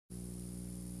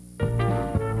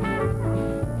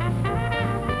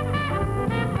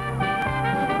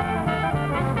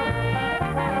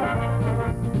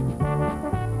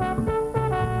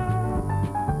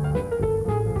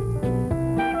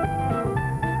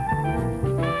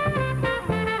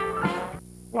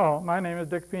Hello, my name is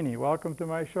Dick Feeney. Welcome to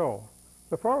my show.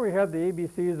 Before we had the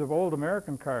ABCs of old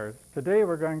American cars, today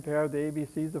we're going to have the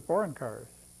ABCs of foreign cars.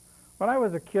 When I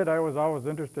was a kid, I was always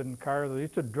interested in cars. I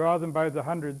used to draw them by the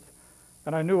hundreds,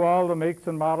 and I knew all the makes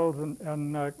and models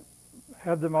and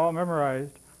had them all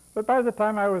memorized. But by the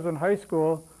time I was in high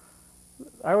school,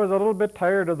 I was a little bit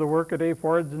tired of the workaday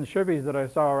Fords and Chevys that I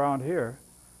saw around here.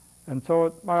 And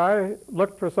so my eye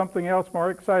looked for something else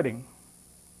more exciting.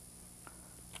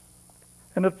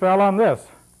 And it fell on this.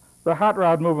 The hot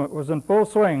rod movement was in full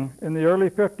swing in the early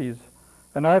 50s,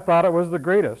 and I thought it was the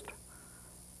greatest.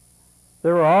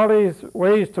 There were all these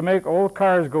ways to make old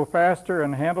cars go faster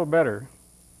and handle better.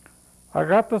 I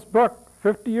got this book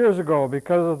 50 years ago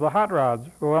because of the hot rods,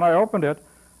 but when I opened it,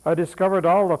 I discovered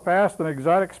all the fast and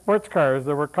exotic sports cars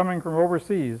that were coming from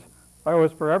overseas. I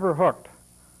was forever hooked.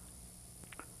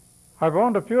 I've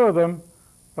owned a few of them,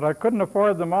 but I couldn't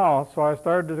afford them all, so I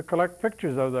started to collect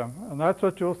pictures of them, and that's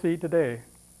what you'll see today.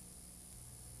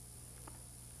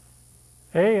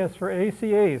 A is for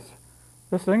AC Ace.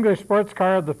 This English sports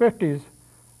car of the 50s,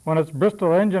 when its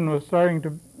Bristol engine was starting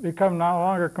to become no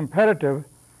longer competitive,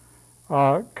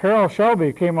 Carroll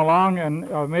Shelby came along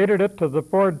and mated it to the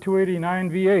Ford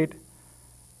 289 V8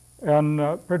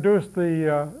 and produced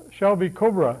the Shelby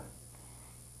Cobra.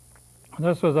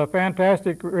 This was a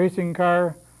fantastic racing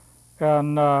car,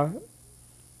 and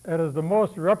it is the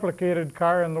most replicated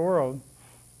car in the world.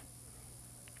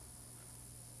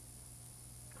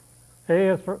 A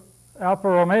is for Alfa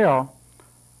Romeo.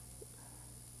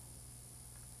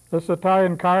 This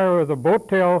Italian car with a boat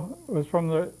tail was from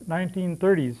the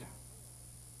 1930s.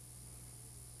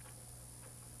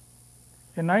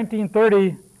 In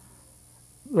 1930,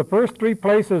 the first three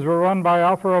places were won by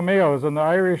Alfa Romeos in the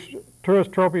Irish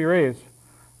Tourist Trophy race.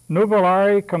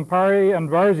 Nuvolari, Campari, and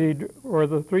Varzi were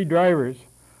the three drivers.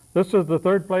 This is the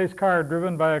third place car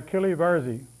driven by Achille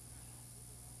Varzi.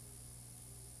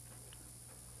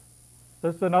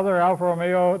 This is another Alfa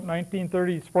Romeo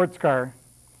 1930 sports car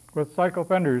with cycle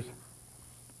fenders.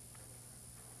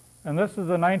 And this is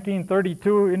a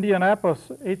 1932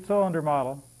 Indianapolis 8-cylinder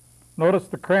model. Notice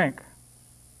the crank.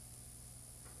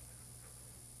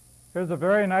 Here's a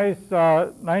very nice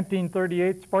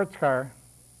 1938 sports car.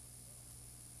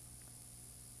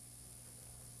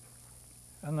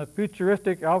 And the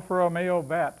futuristic Alfa Romeo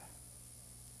Bat.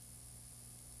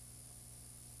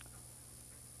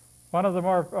 One of the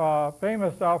more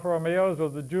famous Alfa Romeos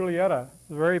was the Giulietta,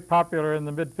 very popular in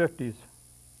the mid-50s.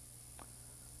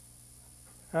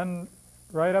 And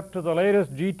right up to the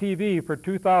latest GTV for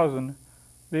 2000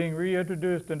 being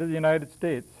reintroduced into the United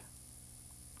States.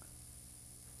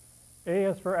 A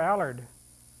is for Allard.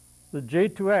 The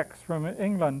J2X from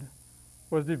England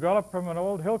was developed from an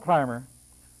old hill climber,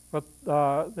 but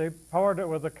they powered it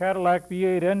with a Cadillac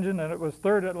V8 engine, and it was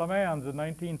third at Le Mans in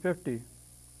 1950.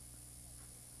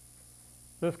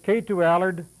 This K2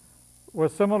 Allard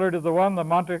was similar to the one that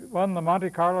won the Monte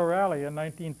Carlo Rally in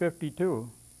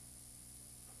 1952.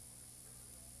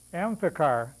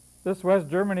 Amphicar. This West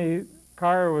Germany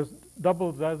car was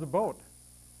doubled as a boat.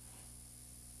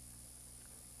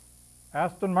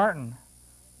 Aston Martin,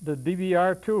 the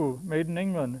DBR2, made in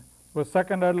England, was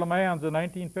second at Le Mans in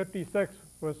 1956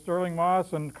 with Sterling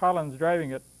Moss and Collins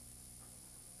driving it.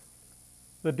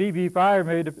 The DB5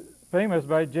 made famous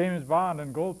by James Bond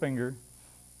and Goldfinger.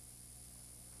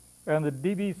 And the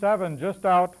DB7 just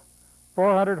out,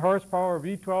 400 horsepower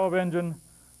V12 engine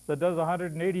that does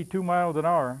 182 miles an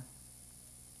hour.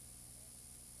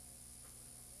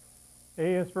 A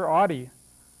is for Audi.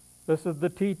 This is the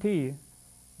TT.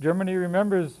 Germany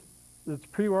remembers its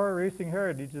pre-war racing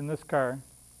heritage in this car.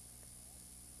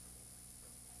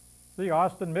 The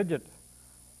Austin Midget,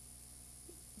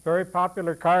 very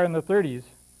popular car in the 30s,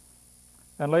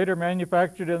 and later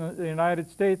manufactured in the United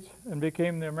States and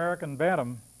became the American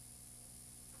Bantam.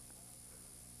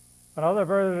 Another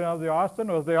version of the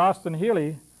Austin was the Austin Healey.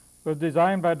 It was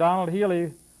designed by Donald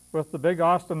Healey with the big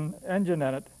Austin engine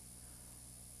in it.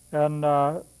 And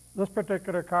this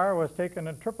particular car was taken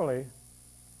in Tripoli.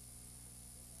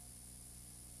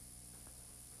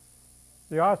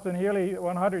 The Austin Healey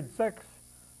 106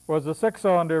 was the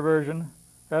 6-cylinder version,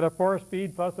 had a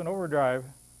 4-speed plus an overdrive.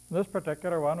 This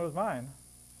particular one was mine.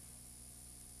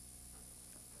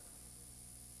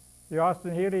 The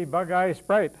Austin Healey Bug-Eye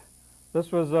Sprite.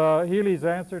 This was Healey's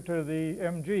answer to the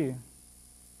MG.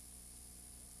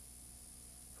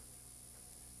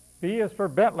 B is for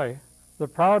Bentley, the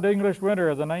proud English winner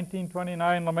of the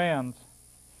 1929 Le Mans.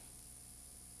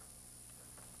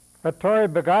 Ettore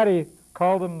Bugatti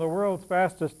called them the world's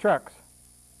fastest trucks.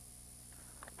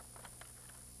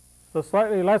 The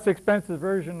slightly less expensive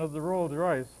version of the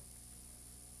Rolls-Royce.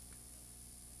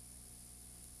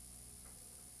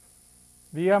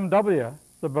 BMW,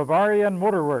 the Bavarian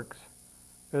Motor Works,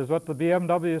 is what the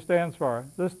BMW stands for.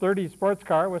 This 30 sports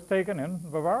car was taken in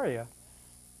Bavaria.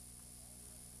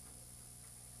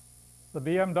 The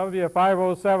BMW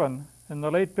 507 in the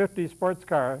late 50s sports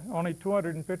car, only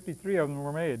 253 of them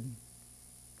were made.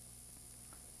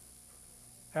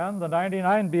 And the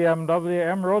 99 BMW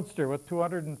M Roadster with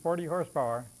 240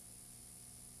 horsepower.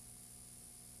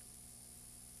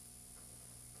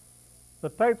 The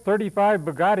Type 35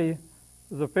 Bugatti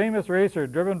is a famous racer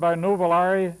driven by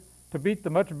Nuvolari to beat the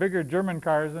much bigger German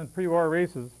cars in pre-war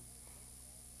races.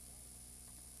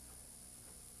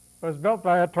 It was built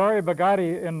by Ettore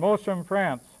Bugatti in Moultrie,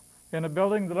 France, in a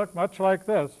building that looked much like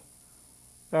this,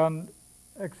 and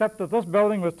except that this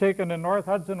building was taken in North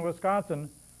Hudson, Wisconsin,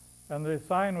 and the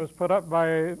sign was put up by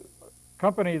a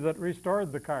company that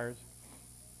restored the cars.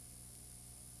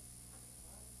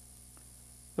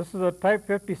 This is a Type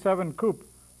 57 coupe,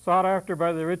 sought after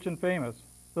by the rich and famous.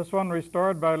 This one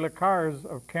restored by Le Cars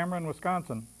of Cameron,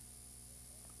 Wisconsin.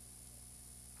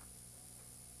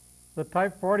 The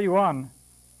Type 41,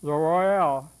 the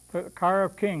Royale, the car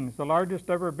of kings, the largest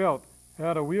ever built,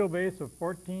 had a wheelbase of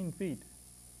 14 feet.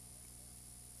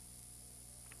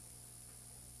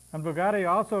 And Bugatti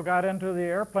also got into the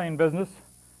airplane business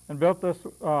and built this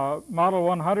Model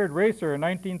 100 Racer in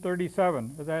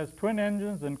 1937. It has twin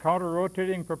engines and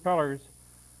counter-rotating propellers.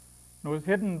 It was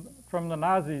hidden from the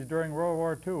Nazis during World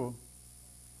War II.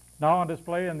 Now on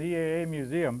display in the EAA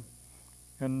Museum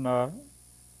in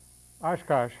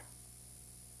Oshkosh.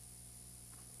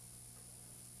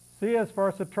 C is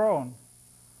for Citroën.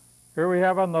 Here we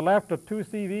have on the left a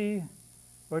 2CV,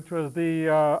 which was the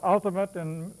ultimate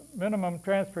and minimum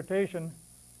transportation,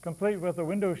 complete with a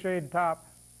window shade top.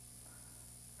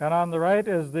 And on the right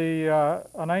is the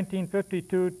a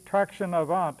 1952 Traction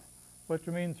Avant, which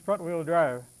means front-wheel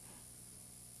drive.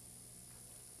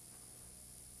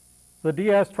 The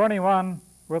DS-21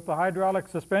 with the hydraulic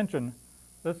suspension.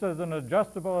 This is an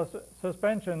adjustable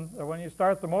suspension that when you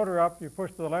start the motor up, you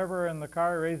push the lever and the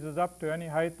car raises up to any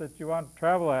height that you want to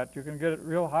travel at. You can get it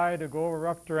real high to go over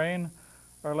rough terrain,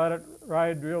 or let it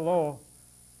ride real low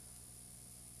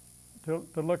to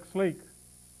look sleek.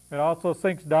 It also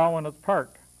sinks down when it's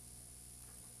parked.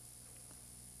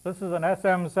 This is an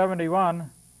SM71.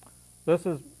 This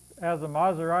has a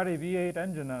Maserati V8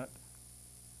 engine in it.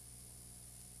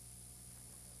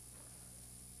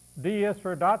 D is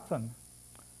for Datsun.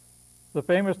 The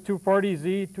famous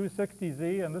 240Z,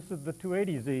 260Z, and this is the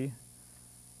 280Z,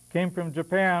 came from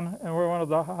Japan and were one of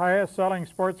the highest selling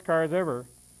sports cars ever.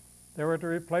 They were to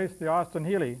replace the Austin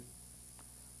Healey.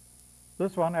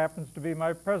 This one happens to be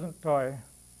my present toy.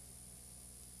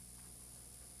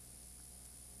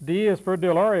 D is for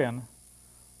DeLorean.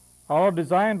 Although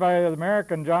designed by the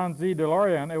American John Z.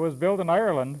 DeLorean, it was built in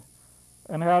Ireland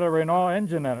and had a Renault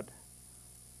engine in it.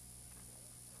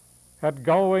 Had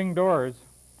gull-wing doors.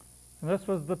 And this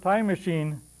was the time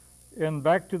machine in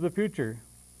Back to the Future.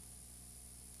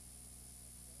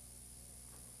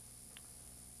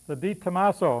 The Di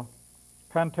Tommaso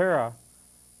Pantera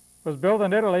was built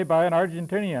in Italy by an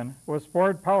Argentinian, was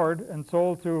Ford-powered and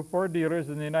sold to Ford dealers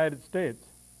in the United States.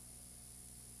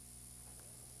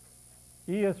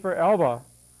 E is for Elba.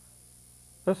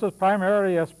 This was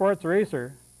primarily a sports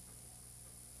racer.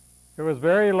 It was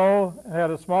very low, it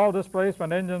had a small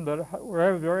displacement engine, but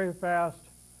very, very fast,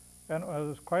 and it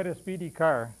was quite a speedy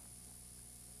car.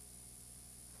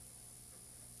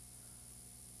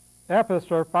 F is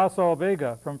for Facel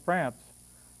Vega from France.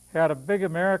 Had a big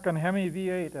American Hemi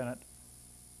V8 in it.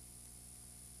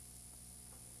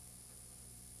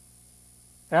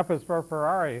 F is for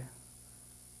Ferrari.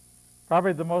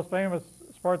 Probably the most famous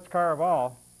sports car of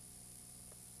all.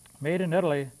 Made in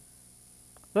Italy.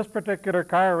 This particular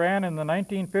car ran in the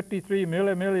 1953 Mille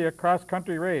Miglia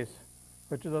cross-country race,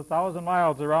 which is 1,000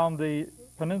 miles around the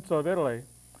peninsula of Italy.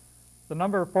 The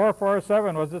number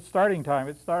 447 was its starting time.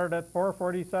 It started at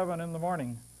 4:47 in the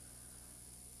morning.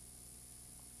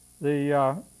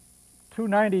 The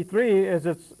 293 is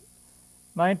its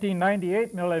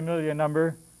 1998 Mille Miglia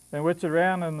number, in which it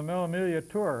ran in the Mille Miglia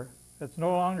Tour. It's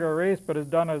no longer a race, but is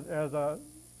done as a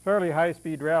fairly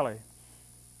high-speed rally.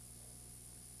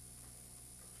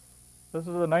 This is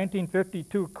a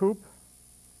 1952 coupe.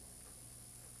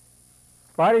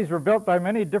 Bodies were built by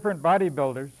many different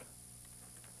bodybuilders.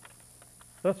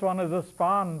 This one is a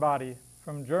Spahn body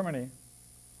from Germany.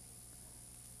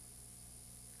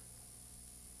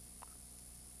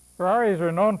 Ferraris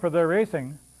are known for their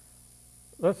racing.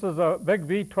 This is a big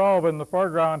V12 in the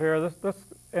foreground here. This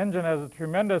engine has a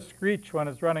tremendous screech when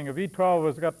it's running. A V12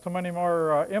 has got so many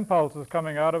more impulses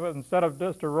coming out of it. Instead of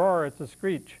just a roar, it's a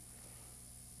screech.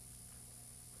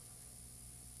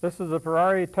 This is a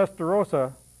Ferrari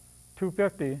Testarossa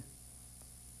 250.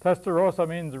 Testarossa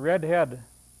means red head,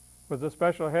 with a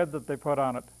special head that they put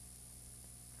on it.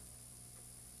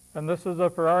 And this is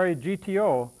a Ferrari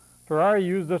GTO. Ferrari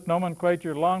used this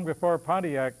nomenclature long before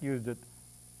Pontiac used it.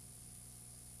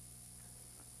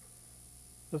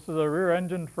 This is a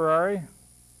rear-engined Ferrari,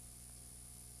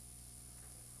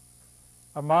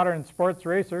 a modern sports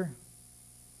racer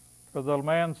for the Le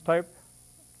Mans type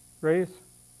race,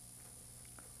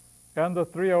 and the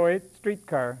 308 street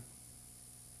car.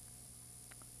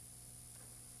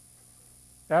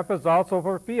 F is also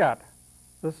for Fiat.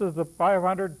 This is the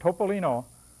 500 Topolino,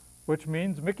 which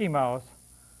means Mickey Mouse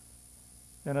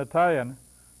in Italian.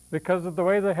 Because of the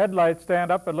way the headlights stand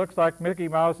up, it looks like Mickey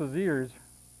Mouse's ears.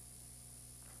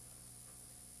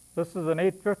 This is an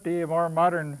 850, a more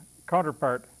modern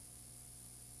counterpart.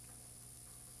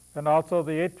 And also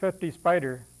the 850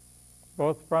 Spider,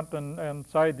 both front and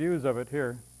side views of it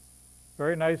here.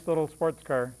 Very nice little sports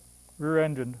car,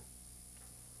 rear-engined.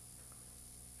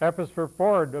 F is for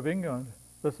Ford of England.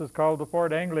 This is called the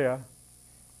Ford Anglia.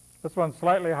 This one's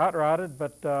slightly hot-rodded,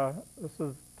 but this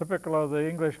is typical of the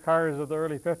English cars of the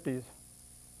early 50s.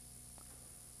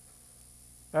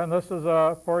 And this is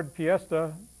a Ford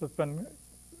Fiesta that's been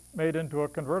made into a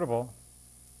convertible.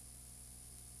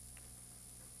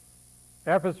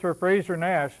 F is for Fraser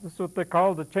Nash. This is what they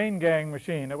called the chain gang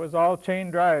machine. It was all chain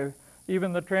drive.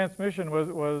 Even the transmission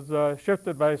was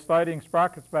shifted by sliding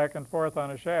sprockets back and forth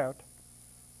on a shaft.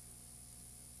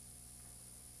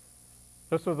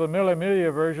 This was the Mille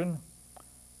Miglia version.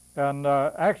 And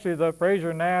actually the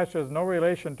Fraser Nash has no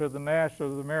relation to the Nash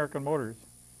of the American Motors.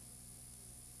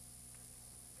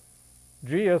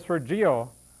 G is for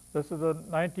Geo. This is a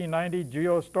 1990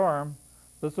 Geo Storm.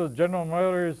 This was General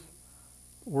Motors'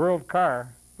 world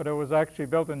car, but it was actually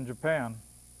built in Japan.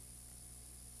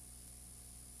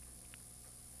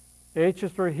 H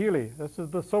is for Healy. This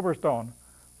is the Silverstone.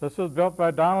 This was built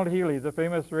by Donald Healy, the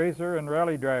famous racer and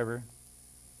rally driver.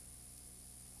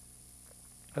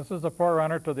 This is the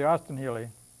forerunner to the Austin Healy.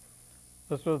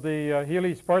 This was the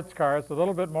Healy sports car. It's a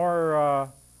little bit more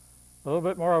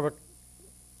of a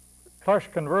plush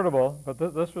convertible, but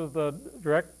this was the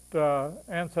direct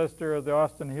ancestor of the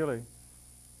Austin Healy.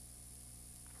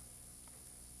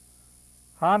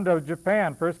 Honda of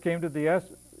Japan first came to the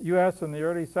U.S. in the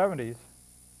early 70s.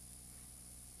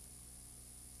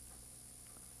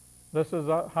 This is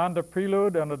a Honda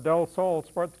Prelude and a Del Sol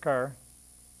sports car.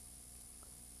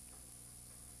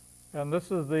 And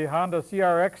this is the Honda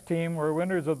CRX team, were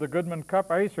winners of the Goodman Cup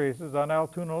ice races on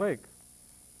Altoona Lake.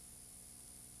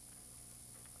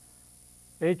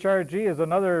 HRG is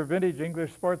another vintage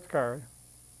English sports car.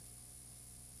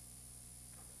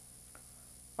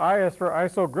 I is for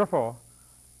Isogriffo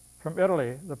from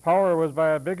Italy. The power was by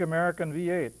a big American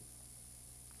V8.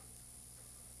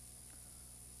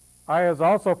 I is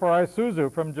also for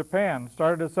Isuzu from Japan.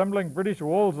 Started assembling British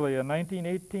Wolseley in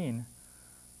 1918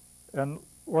 and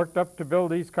worked up to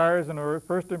build these cars and were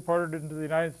first imported into the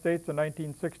United States in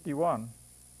 1961.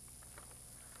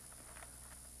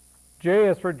 J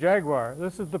is for Jaguar.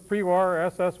 This is the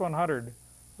pre-war SS100,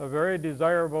 a very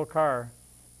desirable car.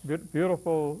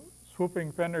 Beautiful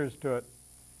swooping fenders to it.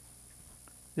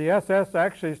 The SS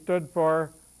actually stood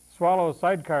for Swallow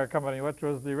Sidecar Company, which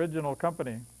was the original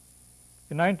company.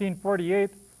 In 1948,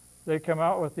 they came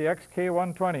out with the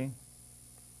XK120,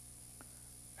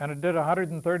 and it did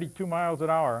 132 miles an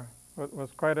hour. It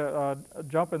was quite a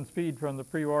jump in speed from the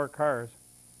pre-war cars.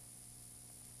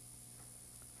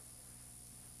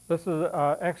 This is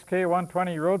a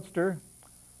XK120 Roadster.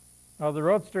 Now the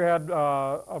Roadster had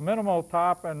a minimal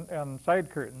top and side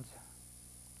curtains.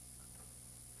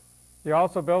 They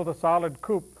also built a solid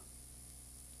coupe.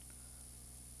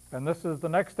 And this is the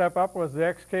next step up was the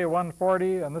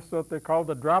XK140, and this is what they called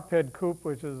the drop head coupe,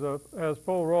 which is has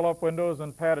full roll-up windows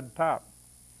and padded top.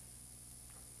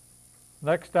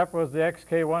 Next step was the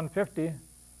XK150,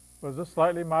 was a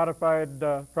slightly modified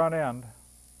front end.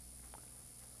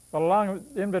 But along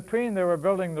in between, they were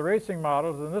building the racing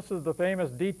models, and this is the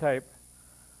famous D-type.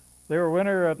 They were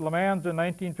winner at Le Mans in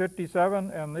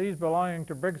 1957, and these belonging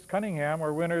to Briggs Cunningham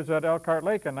were winners at Elkhart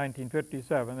Lake in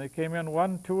 1957. They came in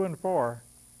 1, 2, and 4.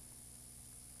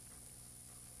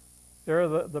 There,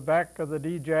 the back of the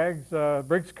D-Jags.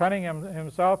 Briggs Cunningham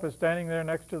himself is standing there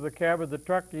next to the cab of the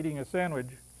truck eating a sandwich.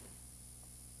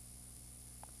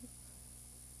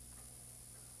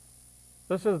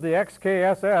 This is the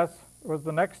XKSS, was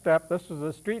the next step. This was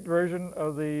a street version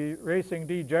of the racing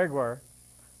D Jaguar.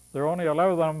 There are only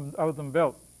 11 of them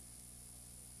built.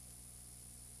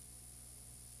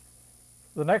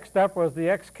 The next step was the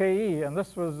XKE, and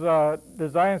this was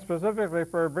designed specifically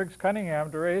for Briggs Cunningham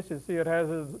to race. You see it has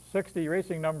his 60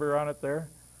 racing number on it there.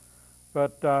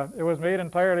 But it was made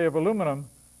entirely of aluminum,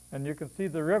 and you can see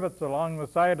the rivets along the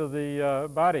side of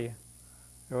the body.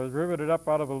 It was riveted up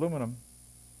out of aluminum.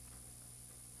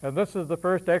 And this is the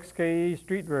first XKE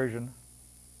street version.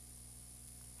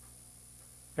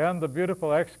 And the beautiful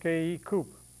XKE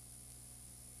coupe.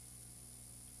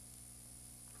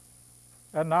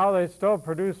 And now they still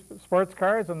produce sports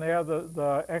cars, and they have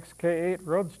the XK8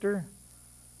 Roadster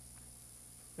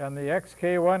and the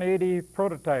XK180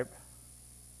 prototype.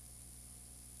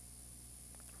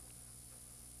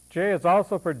 J is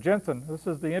also for Jensen. This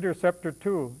is the Interceptor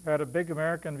 2. Had a big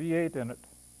American V8 in it.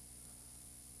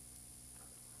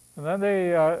 And then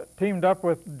they teamed up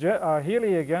with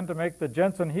Healy again to make the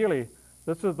Jensen-Healy.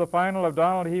 This is the final of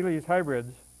Donald Healy's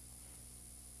hybrids.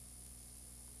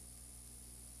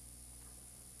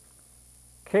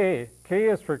 K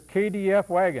is for KDF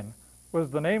wagon.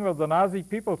 Was the name of the Nazi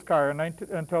People's Car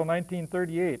until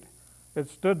 1938. It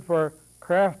stood for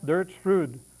Kraft durch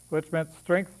Freude, which meant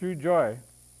strength through joy.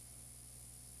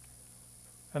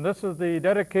 And this is the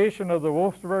dedication of the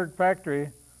Wolfsburg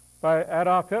factory by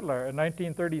Adolf Hitler in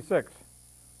 1936.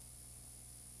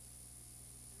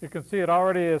 You can see it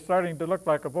already is starting to look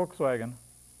like a Volkswagen.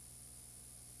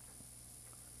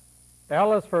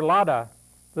 L is for Lada.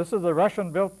 This is a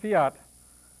Russian-built Fiat.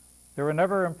 They were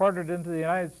never imported into the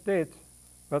United States,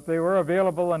 but they were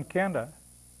available in Canada.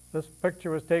 This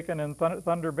picture was taken in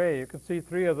Thunder Bay. You can see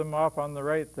 3 of them off on the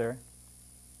right there.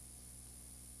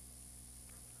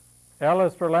 L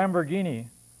is for Lamborghini,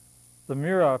 the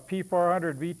Miura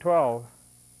P400 V12.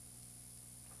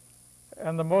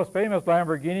 And the most famous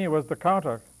Lamborghini was the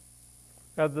Countach.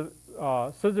 Had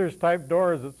the scissors-type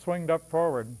doors that swinged up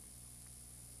forward.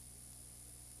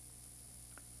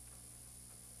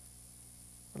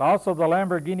 And also the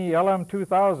Lamborghini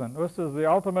LM2000. This is the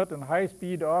ultimate in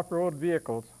high-speed off-road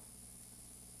vehicles.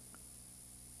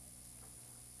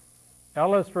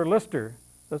 L is for Lister.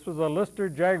 This was a Lister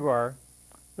Jaguar.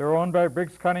 They were owned by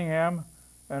Briggs Cunningham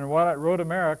and won at Road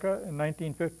America in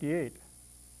 1958.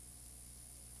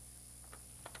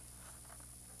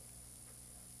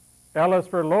 L is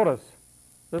for Lotus.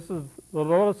 This is the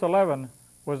Lotus 11.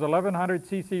 Was a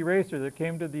 1100cc racer that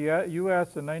came to the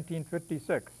U.S. in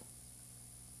 1956.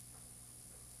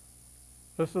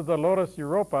 This is the Lotus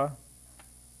Europa.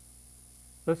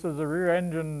 This is a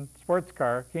rear-engine sports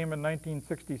car. Came in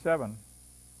 1967.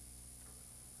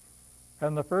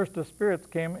 And the first of Spirits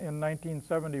came in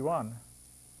 1971.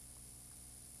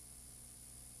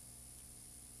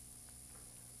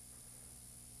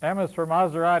 M is for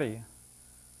Maserati.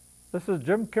 This is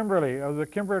Jim Kimberly of the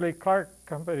Kimberly-Clark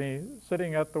Company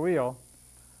sitting at the wheel.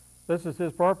 This is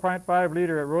his 4.5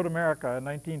 liter at Road America in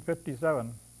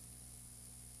 1957.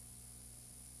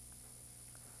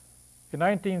 In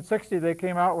 1960, they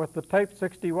came out with the Type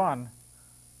 61.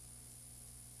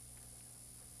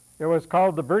 It was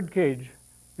called the birdcage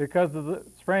because of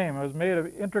its frame. It was made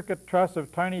of intricate truss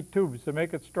of tiny tubes to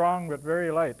make it strong but very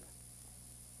light.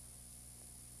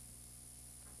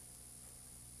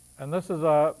 And this is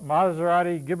a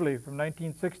Maserati Ghibli from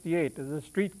 1968. It's a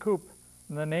street coupe,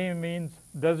 and the name means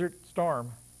Desert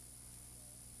Storm.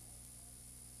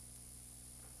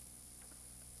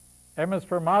 M is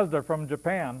for Mazda from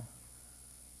Japan.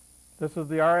 This is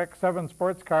the RX-7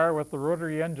 sports car with the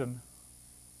rotary engine.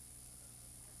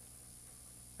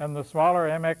 And the smaller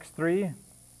MX-3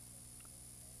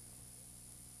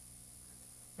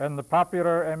 and the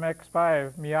popular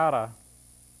MX-5 Miata.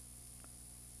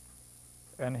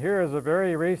 And here is a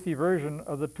very racy version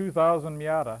of the 2000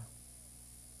 Miata.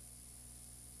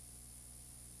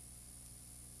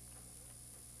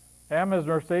 M is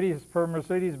Mercedes for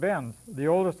Mercedes-Benz, the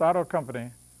oldest auto company.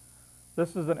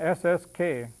 This is an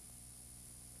SSK.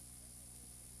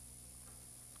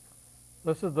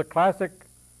 This is the classic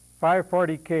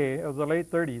 540K of the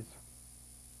late 30s.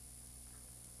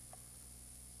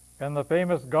 And the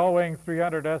famous Gullwing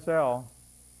 300 SL of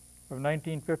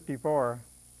 1954.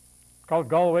 It's called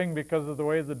Gullwing because of the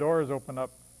way the doors open up.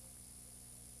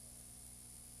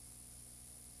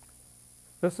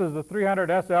 This is the 300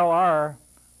 SLR,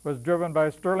 was driven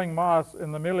by Sterling Moss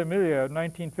in the Mille Miglia of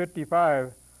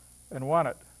 1955 and won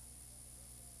it.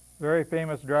 Very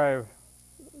famous drive.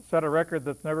 Set a record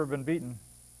that's never been beaten.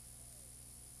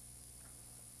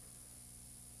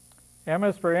 M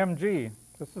is for MG.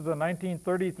 This is a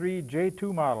 1933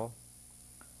 J2 model.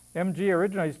 MG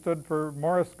originally stood for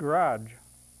Morris Garage.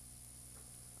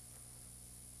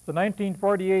 The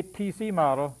 1948 TC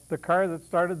model, the car that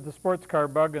started the sports car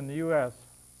bug in the U.S.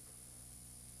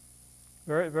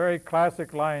 Very, very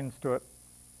classic lines to it.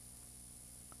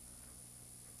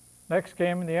 Next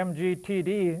came the MGTD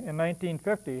in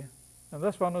 1950, and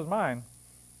this one was mine.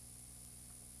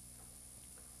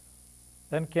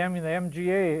 Then came the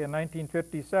MGA in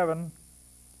 1957,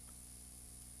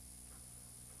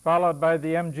 followed by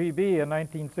the MGB in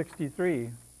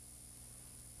 1963.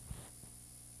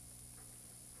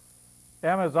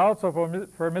 M is also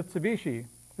for Mitsubishi.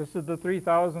 This is the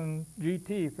 3000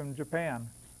 GT from Japan.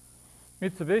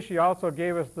 Mitsubishi also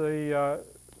gave us the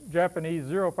Japanese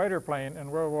Zero fighter plane in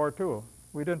World War II.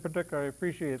 We didn't particularly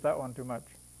appreciate that one too much.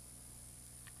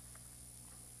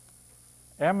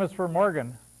 M is for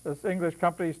Morgan. This English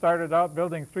company started out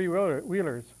building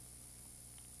three-wheelers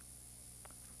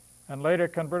and later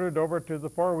converted over to the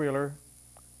four-wheeler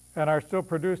and are still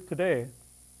produced today.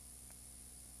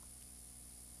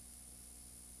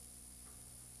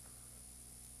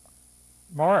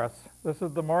 Morris. This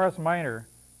is the Morris Minor,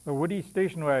 the Woody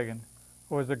station wagon.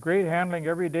 It was a great handling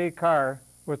everyday car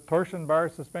with torsion bar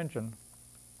suspension.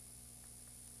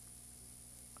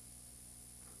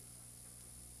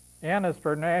 N is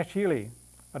for Nash Healey,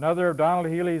 another of Donald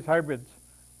Healey's hybrids,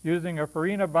 using a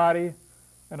Farina body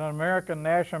and an American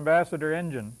Nash Ambassador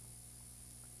engine.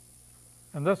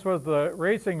 And this was the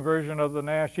racing version of the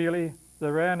Nash Healey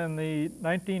that ran in the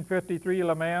 1953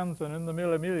 Le Mans and in the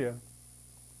Mille Miglia.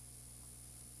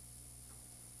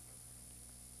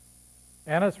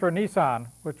 N is for Nissan,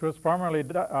 which was formerly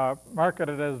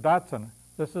marketed as Datsun.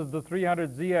 This is the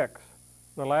 300ZX,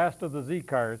 the last of the Z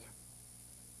cars.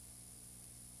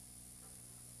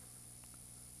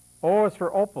 O is for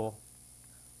Opel.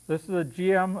 This is a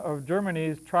GM of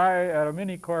Germany's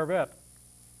Tri-Mini Corvette.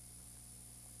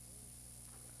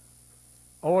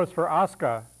 O is for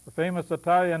Oscar, the famous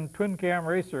Italian twin-cam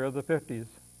racer of the 50s.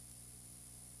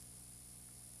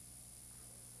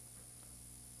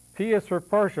 P is for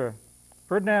Porsche.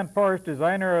 Ferdinand Porsche,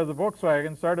 designer of the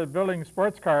Volkswagen, started building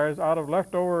sports cars out of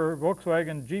leftover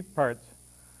Volkswagen Jeep parts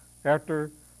after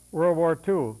World War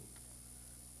II.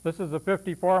 This is a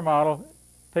 54 model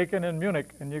taken in Munich,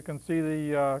 and you can see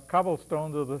the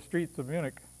cobblestones of the streets of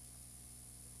Munich.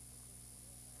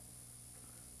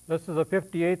 This is a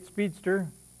 58 Speedster,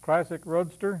 classic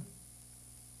roadster.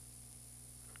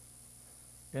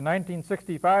 In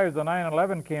 1965, the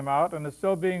 911 came out and is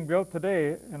still being built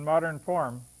today in modern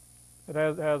form. It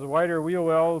has wider wheel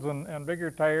wells and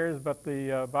bigger tires, but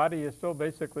the body is still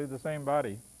basically the same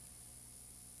body.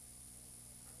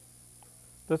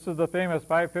 This is the famous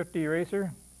 550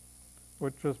 racer,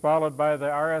 which was followed by the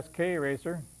RSK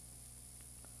racer,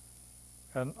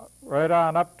 and right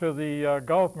on up to the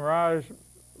Gulf Mirage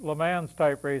Le Mans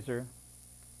type racer.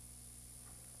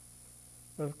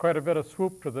 There's quite a bit of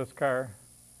swoop to this car.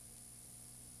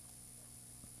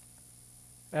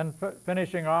 And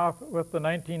finishing off with the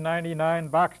 1999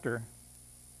 Boxster.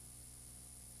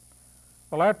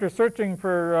 Well, after searching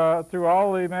for through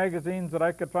all the magazines that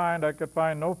I could find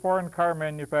no foreign car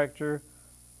manufacturer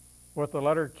with the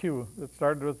letter Q, that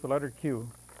started with the letter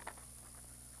Q.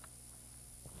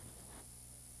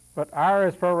 But R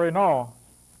is for Renault.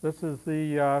 This is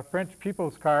the French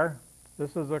people's car.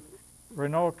 This is a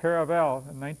Renault Caravelle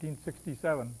in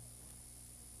 1967.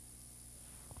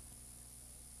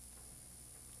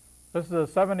 This is a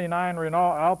 79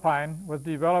 Renault Alpine, was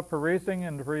developed for racing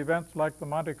and for events like the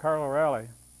Monte Carlo Rally.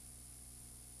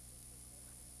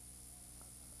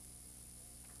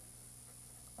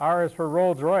 R is for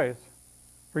Rolls-Royce,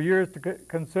 for years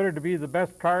considered to be the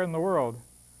best car in the world.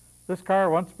 This car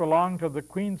once belonged to the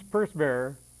Queen's purse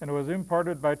bearer and was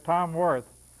imported by Tom Worth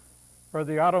for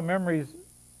the Auto Memories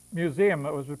Museum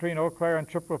that was between Eau Claire and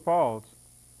Chippewa Falls.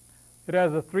 It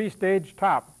has a 3-stage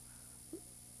top.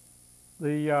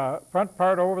 The front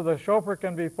part over the chauffeur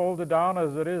can be folded down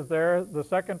as it is there. The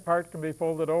second part can be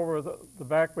folded over the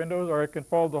back windows, or it can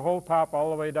fold the whole top all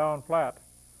the way down flat,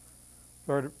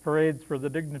 so it parades for the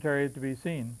dignitaries to be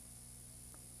seen.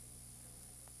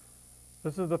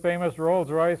 This is the famous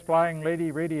Rolls-Royce Flying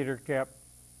Lady radiator cap.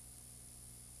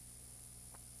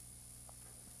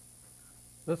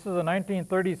 This is a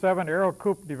 1937 Aero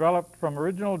Coupe developed from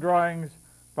original drawings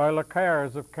by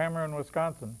Lecairs of Cameron,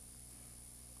 Wisconsin.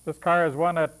 This car has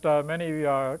won at many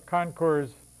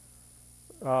concours,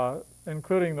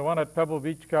 including the one at Pebble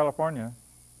Beach, California.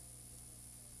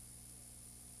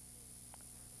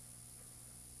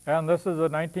 And this is a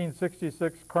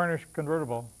 1966 Cornish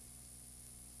convertible.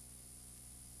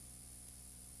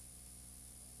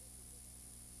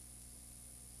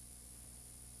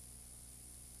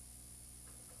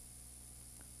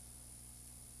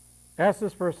 S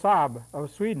is for Saab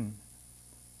of Sweden.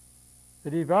 They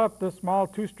developed this small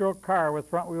 2-stroke car with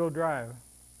front-wheel drive.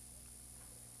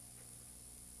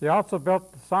 They also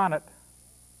built the Sonnet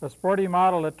a sporty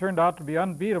model that turned out to be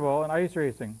unbeatable in ice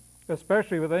racing,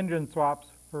 especially with engine swaps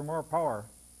for more power.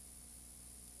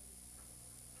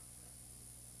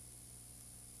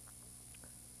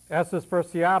 S is for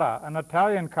Seata, an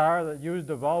Italian car that used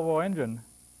a Volvo engine.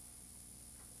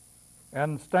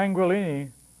 And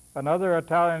Stanguellini, another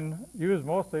Italian used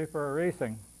mostly for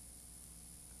racing.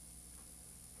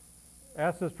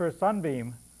 S is for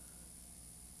Sunbeam.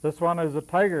 This one is a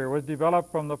Tiger, was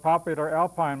developed from the popular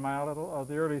Alpine model of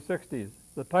the early 60s.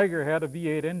 The Tiger had a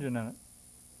V8 engine in it.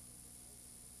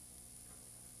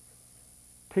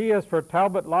 T is for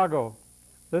Talbot Lago.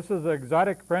 This is an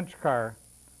exotic French car.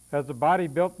 Has a body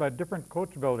built by different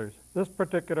coach builders. This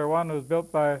particular one was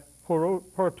built by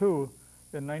Portu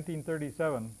in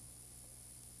 1937.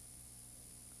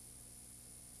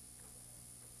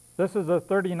 This is a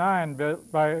 39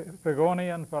 built by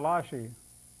Figoni and Falaschi.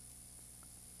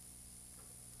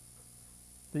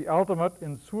 The ultimate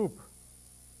in swoop.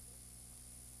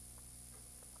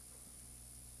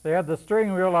 They had the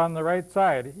steering wheel on the right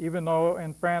side, even though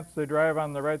in France they drive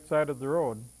on the right side of the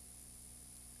road.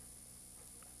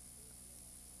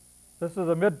 This is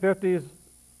a mid-50s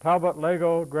Talbot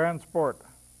Lago Grand Sport.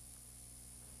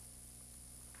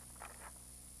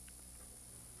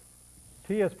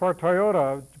 T is for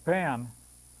Toyota of Japan,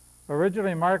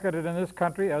 originally marketed in this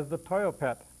country as the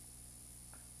Toyopet.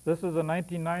 This is a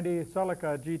 1990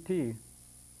 Celica GT.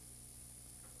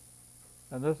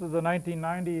 And this is the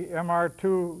 1990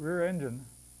 MR2 rear engine.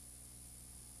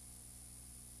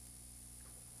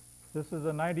 This is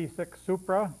a 96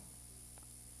 Supra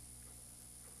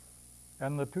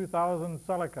and the 2000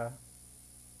 Celica.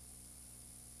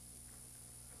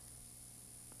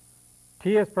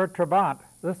 T is for Trabant,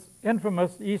 this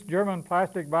infamous East German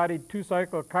plastic-bodied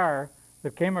two-cycle car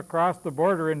that came across the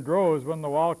border in droves when the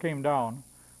wall came down.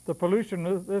 The pollution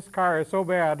of this car is so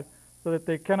bad so that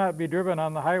they cannot be driven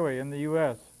on the highway in the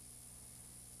U.S.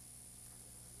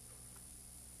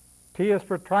 T is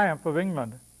for Triumph of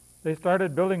England. They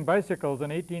started building bicycles in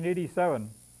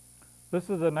 1887. This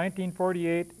is a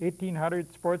 1948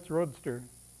 1800 sports roadster.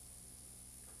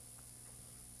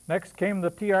 Next came the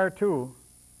TR2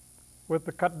 with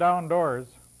the cut-down doors.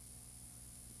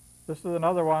 This is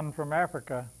another one from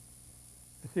Africa.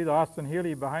 You see the Austin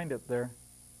Healey behind it there.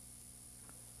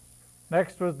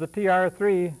 Next was the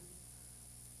TR3,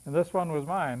 and this one was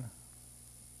mine.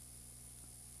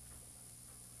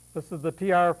 This is the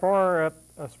TR4 at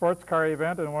a sports car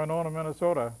event in Winona,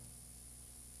 Minnesota.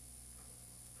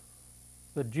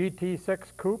 The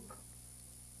GT6 Coupe,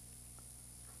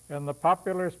 and the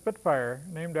popular Spitfire,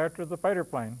 named after the fighter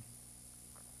plane.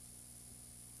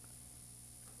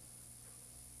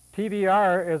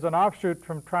 TVR is an offshoot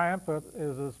from Triumph. It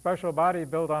is a special body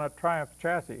built on a Triumph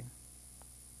chassis,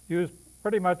 used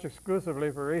pretty much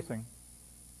exclusively for racing.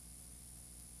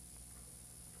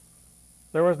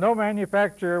 There was no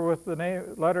manufacturer with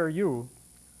the letter U,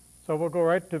 so we'll go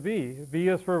right to V. V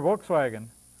is for Volkswagen.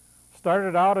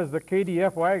 Started out as the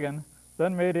KDF wagon,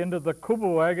 then made into the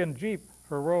Kubelwagen Jeep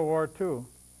for World War II.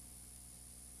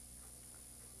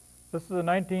 This is a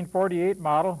 1948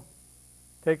 model,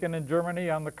 taken in Germany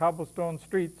on the cobblestone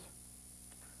streets.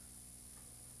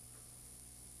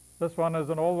 This one is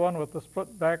an old one with the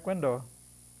split back window.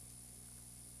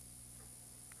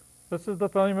 This is the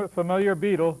familiar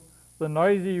Beetle, the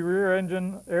noisy rear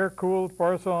engine, air-cooled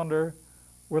four-cylinder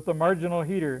with a marginal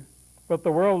heater, but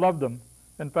the world loved them.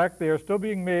 In fact, they are still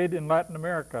being made in Latin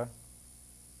America.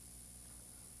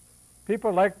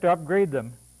 People like to upgrade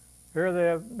them. Here they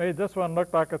have made this one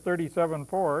look like a 37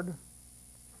 Ford,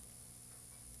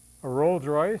 a Rolls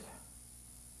Royce,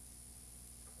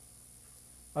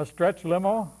 a stretch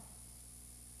limo,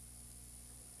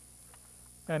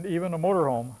 and even a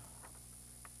motorhome.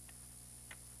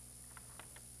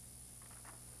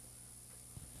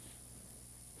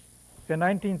 In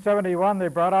 1971, they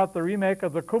brought out the remake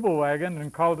of the Kubelwagen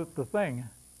and called it the Thing.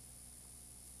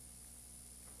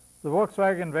 The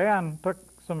Volkswagen van took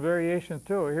some variations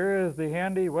too. Here is the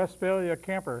handy Westphalia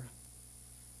camper.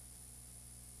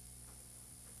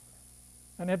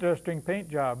 An interesting paint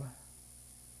job.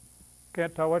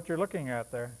 Can't tell what you're looking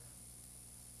at there.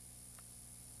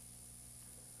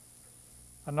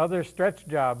 Another stretch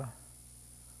job.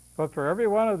 But for every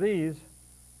one of these,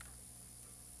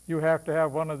 you have to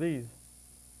have one of these.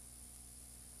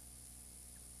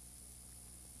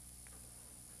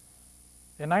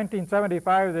 In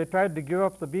 1975, they tried to give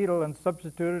up the Beetle and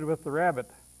substituted with the Rabbit.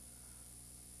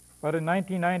 But in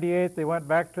 1998, they went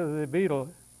back to the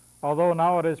Beetle, although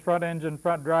now it is front engine,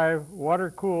 front drive,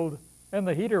 water-cooled, and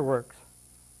the heater works.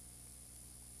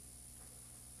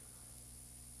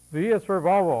 V is for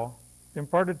Volvo,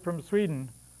 imported from Sweden,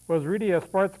 was really a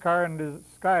sports car in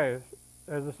disguise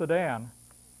as a sedan.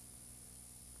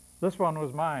 This one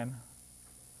was mine.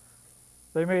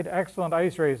 They made excellent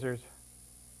ice racers.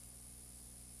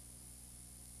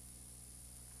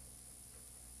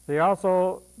 They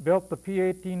also built the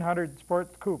P1800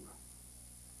 Sports Coupe.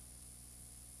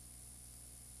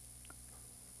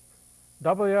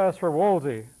 W is for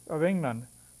Wolsey of England.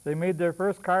 They made their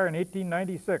first car in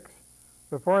 1896.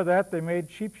 Before that, they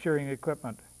made sheep shearing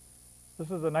equipment. This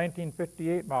is a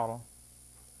 1958 model.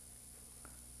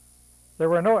 There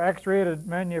were no X-rated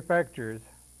manufacturers,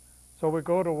 so we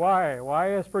go to Y.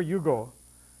 Y is for Yugo,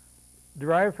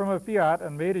 derived from a Fiat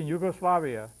and made in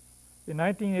Yugoslavia. In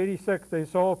 1986, they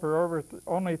sold for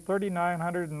only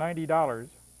 $3,990.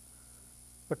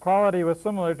 The quality was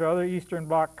similar to other Eastern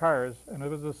Bloc cars, and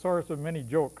it was a source of many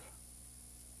jokes.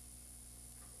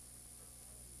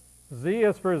 Z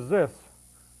is for Zis,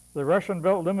 the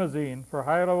Russian-built limousine for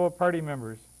high-level party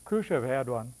members. Khrushchev had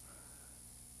one.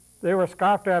 They were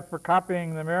scoffed at for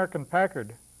copying the American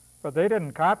Packard, but they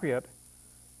didn't copy it.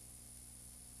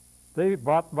 They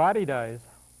bought body dyes.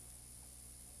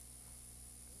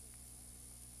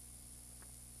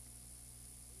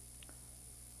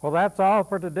 Well, that's all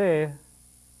for today.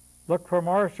 Look for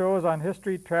more shows on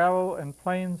history, travel, and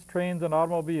planes, trains, and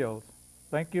automobiles.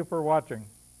 Thank you for watching.